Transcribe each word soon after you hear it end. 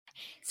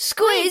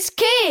Squiz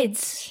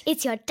Kids!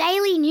 It's your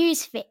daily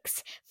news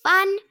fix.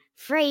 Fun,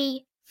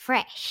 free,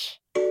 fresh.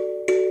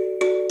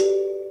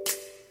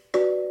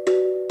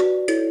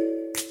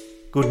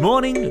 Good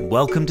morning and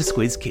welcome to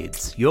Squiz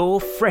Kids,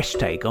 your fresh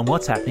take on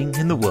what's happening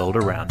in the world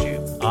around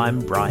you. I'm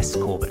Bryce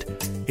Corbett.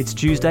 It's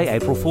Tuesday,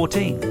 April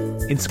 14.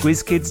 In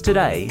Squiz Kids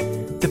today,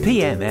 the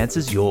PM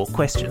answers your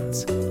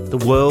questions.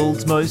 The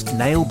world's most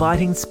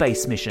nail-biting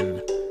space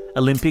mission,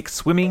 Olympic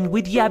swimming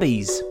with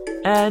yabbies,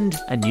 and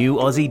a new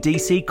Aussie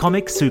DC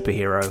comic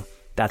superhero.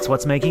 That's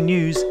what's making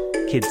news,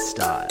 kids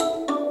style.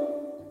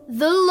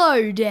 The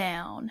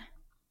Lowdown.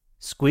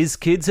 Squiz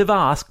Kids have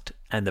asked,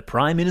 and the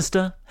Prime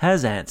Minister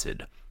has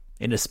answered.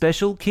 In a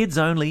special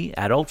kids-only,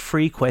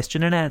 adult-free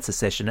question and answer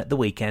session at the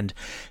weekend,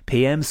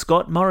 PM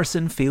Scott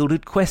Morrison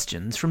fielded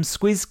questions from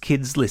Squiz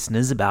Kids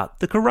listeners about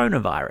the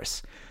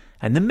coronavirus.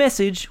 And the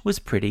message was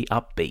pretty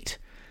upbeat.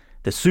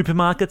 The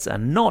supermarkets are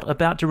not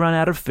about to run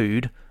out of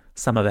food.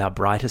 Some of our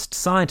brightest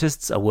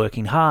scientists are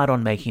working hard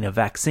on making a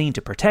vaccine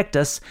to protect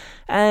us,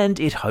 and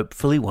it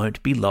hopefully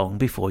won't be long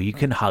before you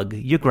can hug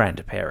your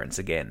grandparents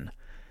again.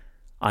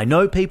 I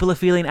know people are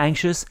feeling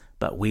anxious,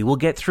 but we will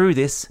get through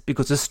this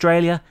because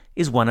Australia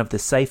is one of the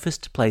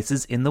safest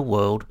places in the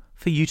world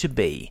for you to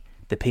be,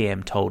 the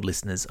PM told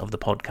listeners of the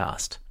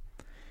podcast.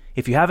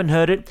 If you haven't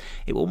heard it,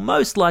 it will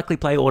most likely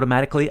play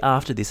automatically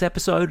after this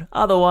episode.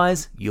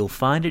 Otherwise, you'll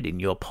find it in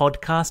your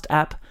podcast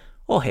app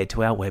or head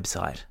to our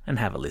website and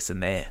have a listen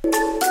there.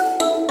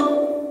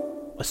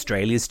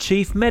 Australia's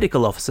Chief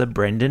Medical Officer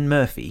Brendan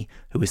Murphy,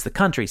 who is the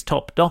country's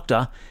top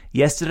doctor,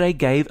 yesterday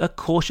gave a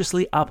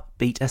cautiously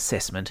upbeat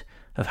assessment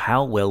of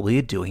how well we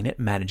are doing at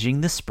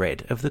managing the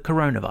spread of the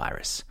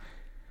coronavirus.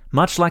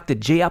 Much like the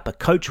G-up a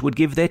coach would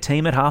give their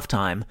team at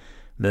halftime,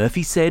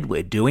 Murphy said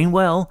we're doing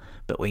well,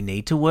 but we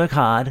need to work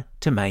hard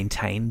to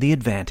maintain the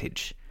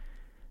advantage.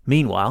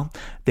 Meanwhile,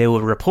 there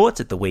were reports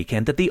at the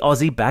weekend that the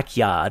Aussie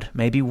backyard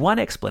may be one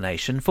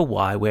explanation for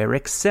why we're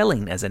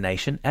excelling as a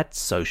nation at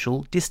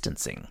social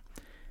distancing.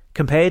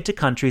 Compared to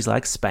countries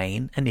like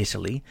Spain and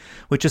Italy,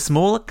 which are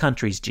smaller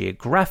countries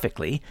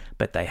geographically,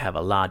 but they have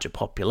a larger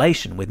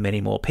population with many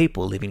more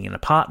people living in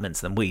apartments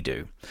than we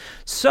do.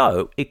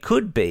 So, it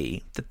could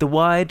be that the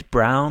wide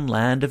brown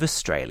land of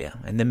Australia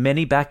and the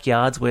many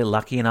backyards we're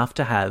lucky enough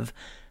to have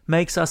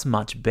makes us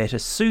much better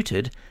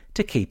suited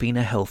to keeping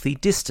a healthy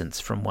distance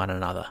from one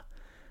another.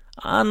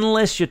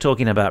 Unless you're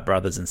talking about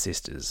brothers and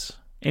sisters,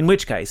 in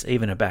which case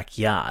even a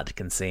backyard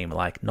can seem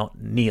like not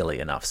nearly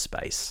enough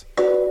space.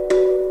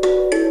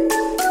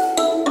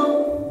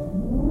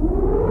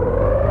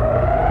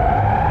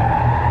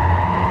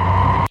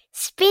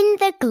 Spin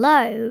the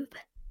globe.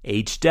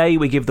 Each day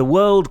we give the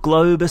world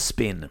globe a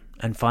spin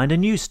and find a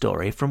new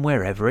story from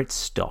wherever it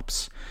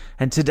stops.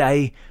 And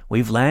today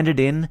we've landed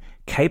in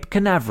Cape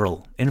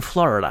Canaveral in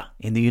Florida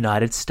in the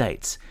United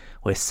States,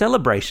 where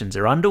celebrations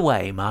are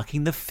underway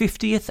marking the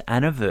 50th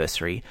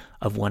anniversary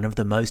of one of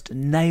the most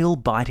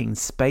nail-biting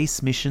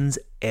space missions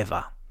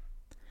ever.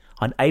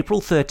 On April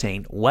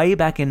 13, way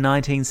back in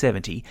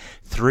 1970,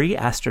 3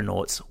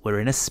 astronauts were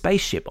in a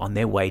spaceship on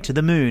their way to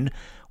the moon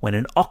when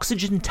an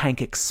oxygen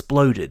tank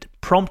exploded,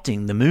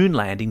 prompting the moon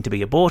landing to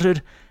be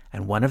aborted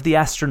and one of the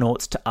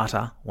astronauts to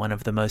utter one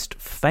of the most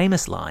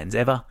famous lines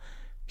ever,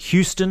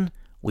 "Houston,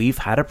 we've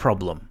had a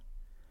problem."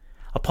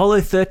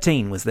 Apollo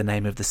 13 was the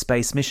name of the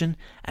space mission,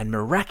 and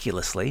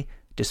miraculously,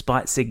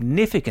 despite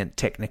significant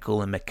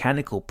technical and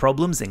mechanical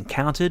problems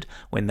encountered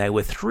when they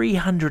were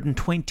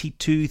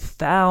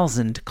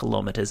 322,000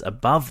 kilometers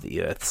above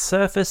the Earth's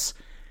surface,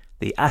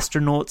 the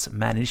astronauts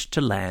managed to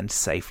land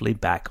safely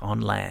back on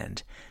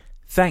land,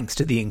 thanks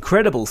to the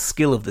incredible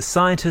skill of the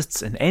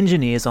scientists and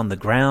engineers on the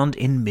ground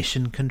in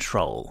mission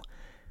control.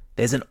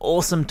 There's an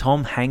awesome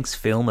Tom Hanks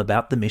film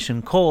about the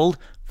mission called,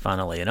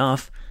 funnily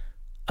enough,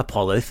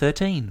 Apollo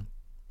 13.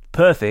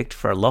 Perfect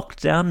for a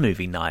locked-down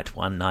movie night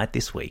one night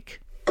this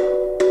week.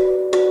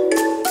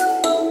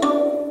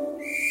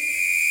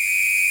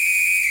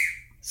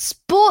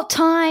 Sport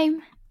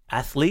time!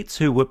 Athletes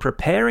who were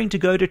preparing to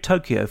go to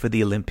Tokyo for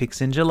the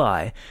Olympics in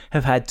July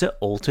have had to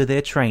alter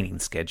their training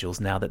schedules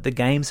now that the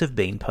Games have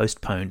been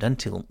postponed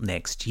until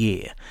next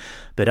year.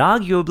 But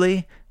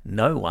arguably,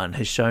 no one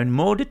has shown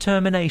more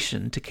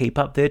determination to keep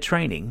up their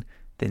training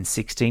than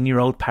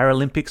 16-year-old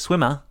Paralympic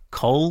swimmer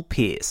Cole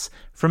Pearce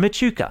from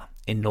Echuca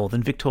in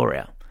northern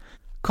Victoria.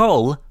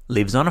 Cole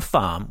lives on a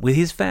farm with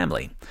his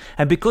family,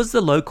 and because the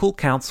local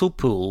council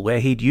pool where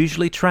he'd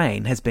usually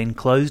train has been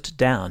closed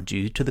down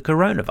due to the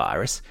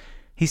coronavirus,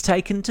 he's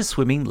taken to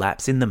swimming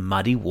laps in the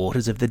muddy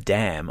waters of the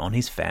dam on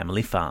his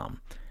family farm.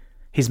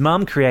 His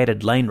mum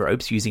created lane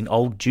ropes using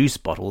old juice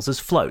bottles as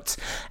floats,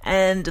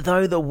 and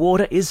though the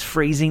water is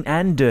freezing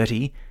and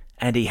dirty,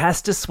 and he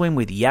has to swim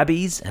with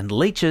yabbies and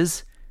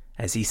leeches,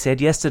 as he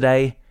said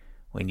yesterday,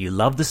 when you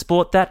love the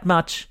sport that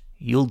much,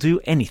 you'll do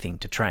anything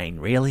to train,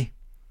 really.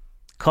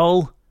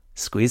 Cole,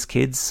 Squiz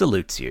Kids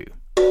salutes you.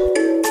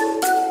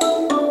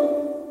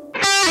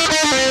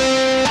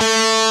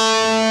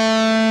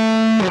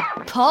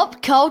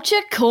 Pop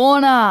Culture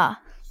Corner.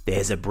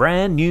 There's a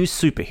brand new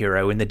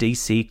superhero in the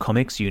DC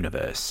Comics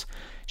universe.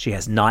 She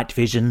has night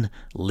vision,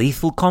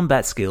 lethal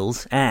combat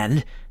skills,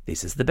 and,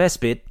 this is the best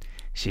bit,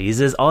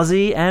 she's as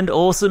Aussie and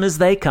awesome as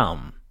they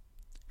come.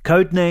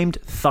 Codenamed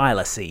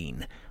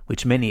thylacine,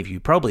 which many of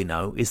you probably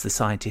know is the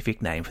scientific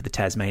name for the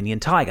Tasmanian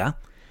tiger,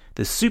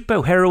 the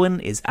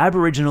superheroine is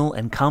Aboriginal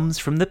and comes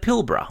from the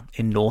Pilbara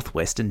in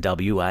northwestern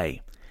WA.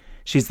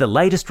 She's the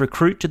latest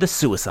recruit to the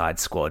Suicide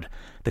Squad,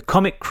 the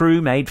comic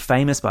crew made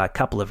famous by a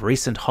couple of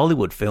recent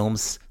Hollywood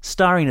films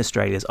starring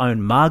Australia's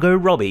own Margot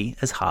Robbie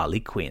as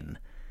Harley Quinn.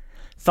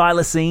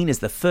 Thylacine is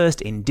the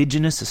first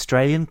Indigenous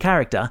Australian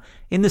character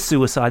in the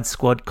Suicide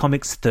Squad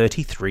comics'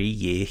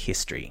 33-year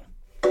history.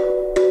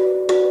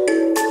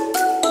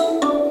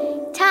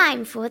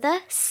 Time for the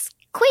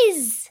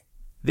quiz.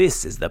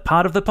 This is the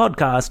part of the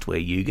podcast where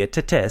you get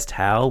to test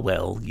how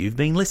well you've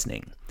been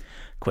listening.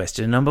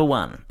 Question number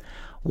 1.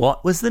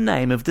 What was the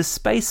name of the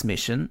space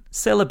mission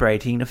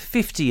celebrating a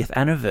 50th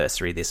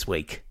anniversary this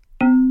week?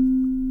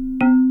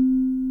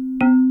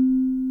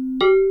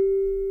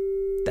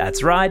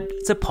 That's right,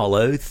 it's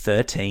Apollo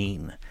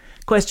 13.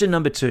 Question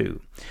number 2.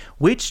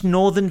 Which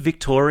northern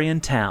Victorian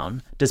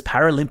town does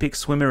Paralympic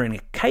swimmer and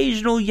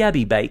occasional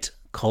yabby bait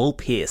Cole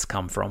Pearce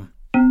come from?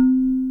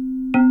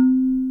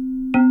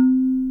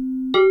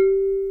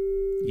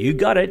 You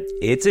got it,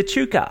 it's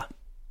Echuca.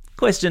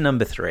 Question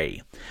number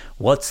 3.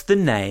 What's the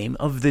name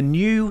of the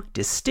new,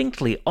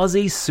 distinctly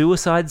Aussie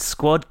Suicide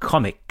Squad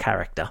comic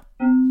character?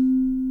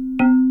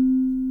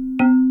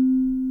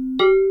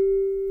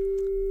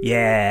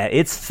 Yeah,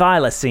 it's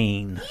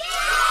thylacine.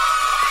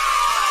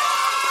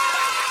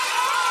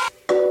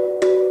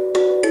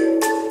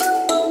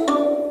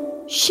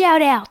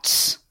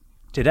 Shout-outs.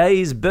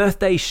 Today's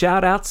birthday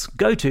shout-outs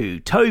go to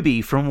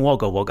Toby from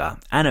Wagga Wagga,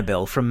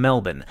 Annabelle from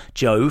Melbourne,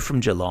 Joe from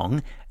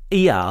Geelong,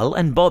 Eyal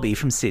and Bobby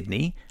from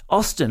Sydney,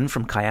 Austin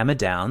from Kiama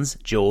Downs,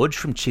 George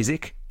from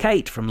Chiswick,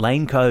 Kate from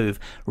Lane Cove,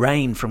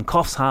 Rain from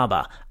Coffs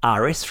Harbour,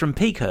 Aris from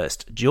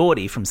Peakhurst,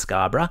 Geordie from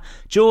Scarborough,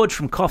 George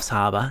from Coffs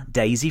Harbour,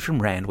 Daisy from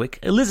Randwick,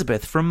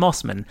 Elizabeth from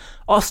Mossman,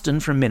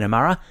 Austin from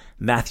Minamurra,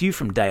 Matthew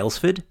from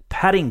Dalesford,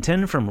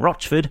 Paddington from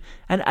Rochford,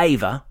 and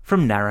Ava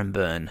from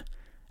Naremburn.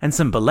 And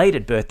some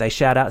belated birthday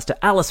shout-outs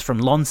to Alice from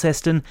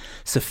Launceston,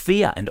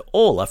 Sophia and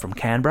Orla from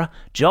Canberra,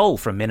 Joel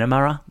from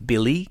Minamurra,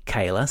 Billy,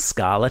 Kayla,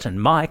 Scarlett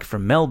and Mike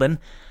from Melbourne,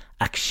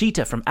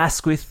 Akshita from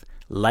Asquith,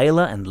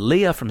 Layla and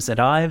Leah from St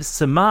Ives,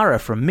 Samara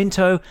from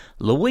Minto,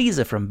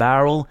 Louisa from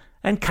Bowral,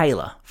 and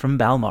Kayla from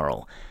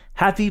Balmoral.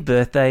 Happy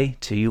birthday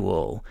to you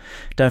all.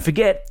 Don't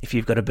forget, if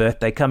you've got a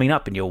birthday coming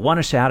up and you'll want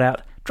a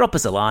shout-out, drop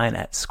us a line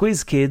at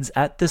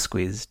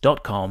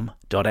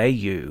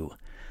squizkids@thesquiz.com.au.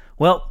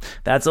 Well,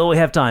 that's all we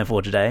have time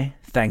for today.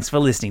 Thanks for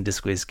listening to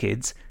Squiz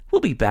Kids. We'll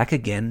be back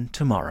again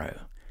tomorrow.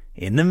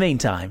 In the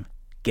meantime,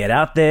 get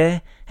out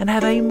there and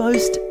have a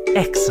most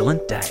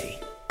excellent day.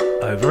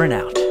 Over and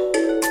out.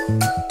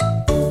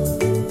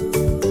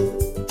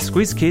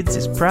 Squiz Kids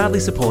is proudly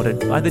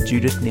supported by the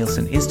Judith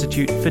Neilson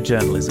Institute for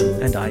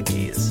Journalism and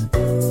Ideas.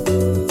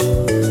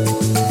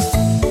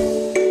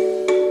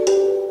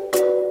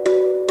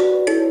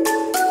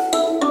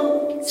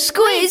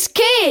 Squiz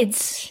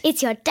Kids!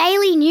 It's your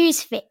daily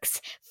news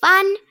fix.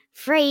 Fun,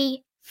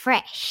 free,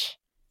 fresh.